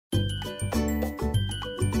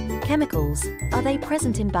Chemicals, are they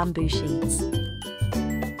present in bamboo sheets?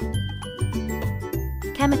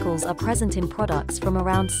 Chemicals are present in products from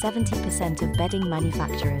around 70% of bedding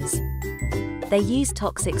manufacturers. They use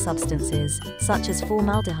toxic substances, such as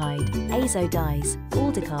formaldehyde, azo dyes,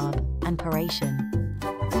 aldicarb, and paration.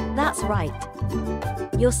 That's right.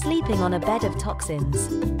 You're sleeping on a bed of toxins.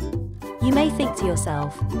 You may think to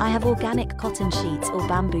yourself, I have organic cotton sheets or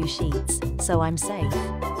bamboo sheets, so I'm safe.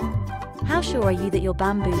 How sure are you that your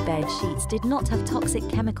bamboo bed sheets did not have toxic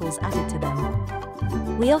chemicals added to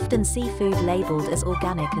them? We often see food labeled as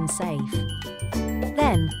organic and safe.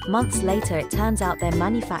 Then, months later it turns out their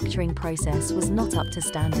manufacturing process was not up to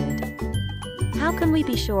standard. How can we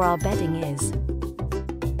be sure our bedding is?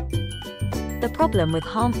 The problem with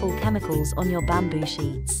harmful chemicals on your bamboo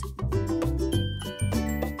sheets.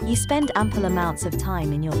 You spend ample amounts of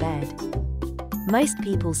time in your bed. Most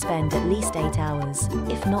people spend at least 8 hours,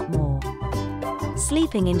 if not more.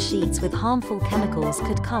 Sleeping in sheets with harmful chemicals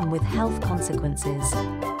could come with health consequences.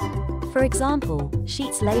 For example,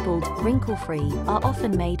 sheets labeled wrinkle-free are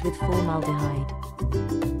often made with formaldehyde.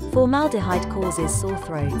 Formaldehyde causes sore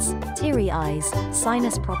throats, teary eyes,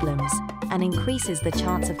 sinus problems, and increases the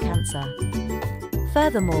chance of cancer.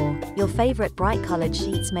 Furthermore, your favorite bright-colored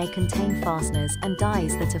sheets may contain fasteners and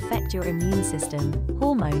dyes that affect your immune system,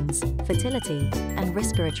 hormones, fertility, and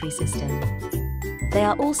respiratory system. They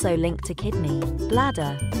are also linked to kidney,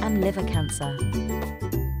 bladder, and liver cancer.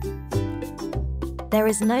 There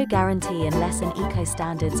is no guarantee unless an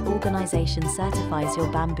eco-standards organization certifies your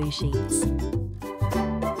bamboo sheets.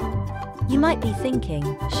 You might be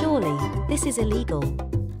thinking, surely, this is illegal.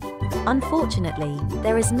 Unfortunately,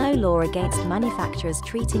 there is no law against manufacturers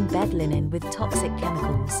treating bed linen with toxic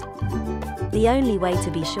chemicals. The only way to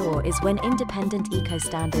be sure is when independent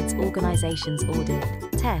eco-standards organizations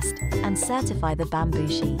audit, test, and certify the bamboo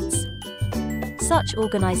sheets. Such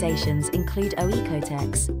organizations include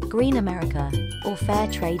Oikotex, Green America, or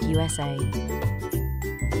Fair Trade USA.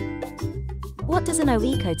 What does an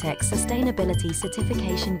Oikotex sustainability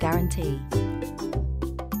certification guarantee?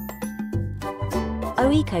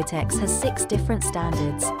 Oikotex has 6 different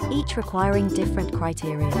standards, each requiring different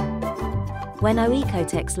criteria. When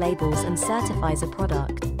Oikotex labels and certifies a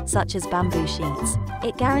product, such as bamboo sheets,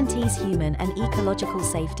 it guarantees human and ecological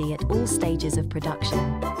safety at all stages of production.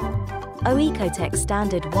 Oikotex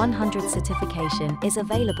Standard 100 certification is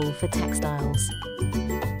available for textiles.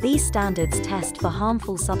 These standards test for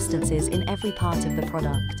harmful substances in every part of the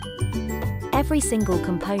product. Every single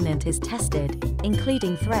component is tested,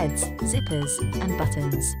 including threads, zippers, and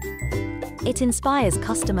buttons. It inspires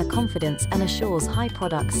customer confidence and assures high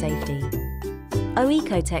product safety.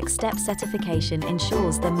 Oikotex STEP certification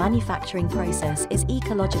ensures the manufacturing process is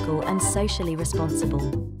ecological and socially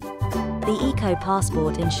responsible. The Eco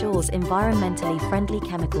Passport ensures environmentally friendly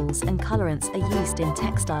chemicals and colorants are used in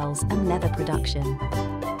textiles and leather production.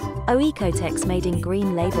 Oikotex Made in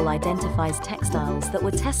Green label identifies textiles that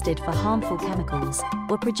were tested for harmful chemicals,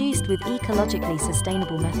 were produced with ecologically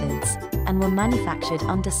sustainable methods, and were manufactured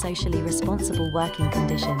under socially responsible working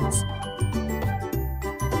conditions.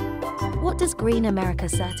 What does Green America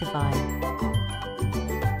certify?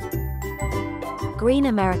 Green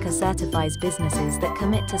America certifies businesses that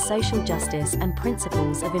commit to social justice and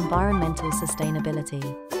principles of environmental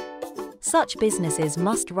sustainability. Such businesses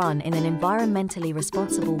must run in an environmentally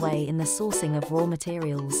responsible way in the sourcing of raw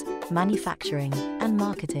materials, manufacturing, and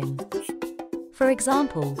marketing. For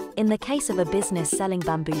example, in the case of a business selling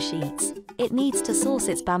bamboo sheets, it needs to source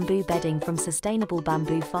its bamboo bedding from sustainable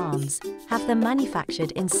bamboo farms, have them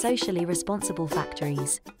manufactured in socially responsible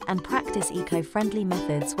factories, and practice eco-friendly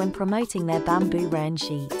methods when promoting their bamboo rayon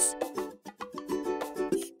sheets.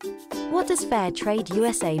 What does Fair Trade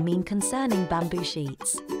USA mean concerning bamboo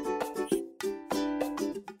sheets?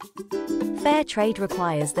 Fair trade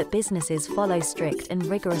requires that businesses follow strict and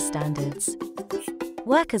rigorous standards.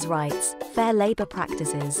 Workers' rights, fair labor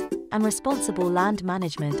practices, and responsible land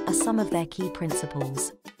management are some of their key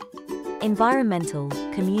principles. Environmental,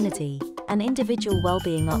 community, and individual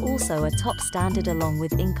well-being are also a top standard along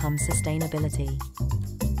with income sustainability.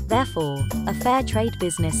 Therefore, a fair trade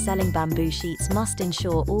business selling bamboo sheets must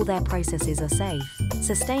ensure all their processes are safe,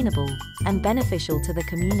 sustainable, and beneficial to the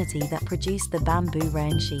community that produced the bamboo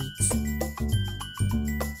rayon sheets.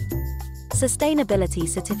 Sustainability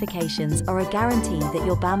certifications are a guarantee that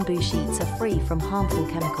your bamboo sheets are free from harmful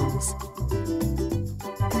chemicals.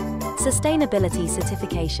 Sustainability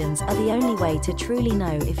certifications are the only way to truly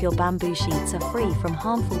know if your bamboo sheets are free from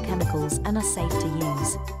harmful chemicals and are safe to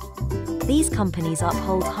use. These companies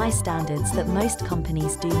uphold high standards that most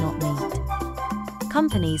companies do not meet.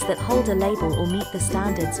 Companies that hold a label or meet the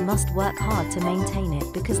standards must work hard to maintain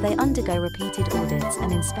it because they undergo repeated audits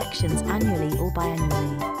and inspections annually or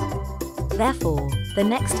biannually. Therefore, the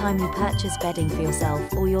next time you purchase bedding for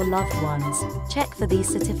yourself or your loved ones, check for these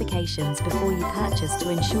certifications before you purchase to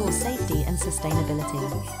ensure safety and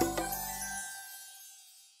sustainability.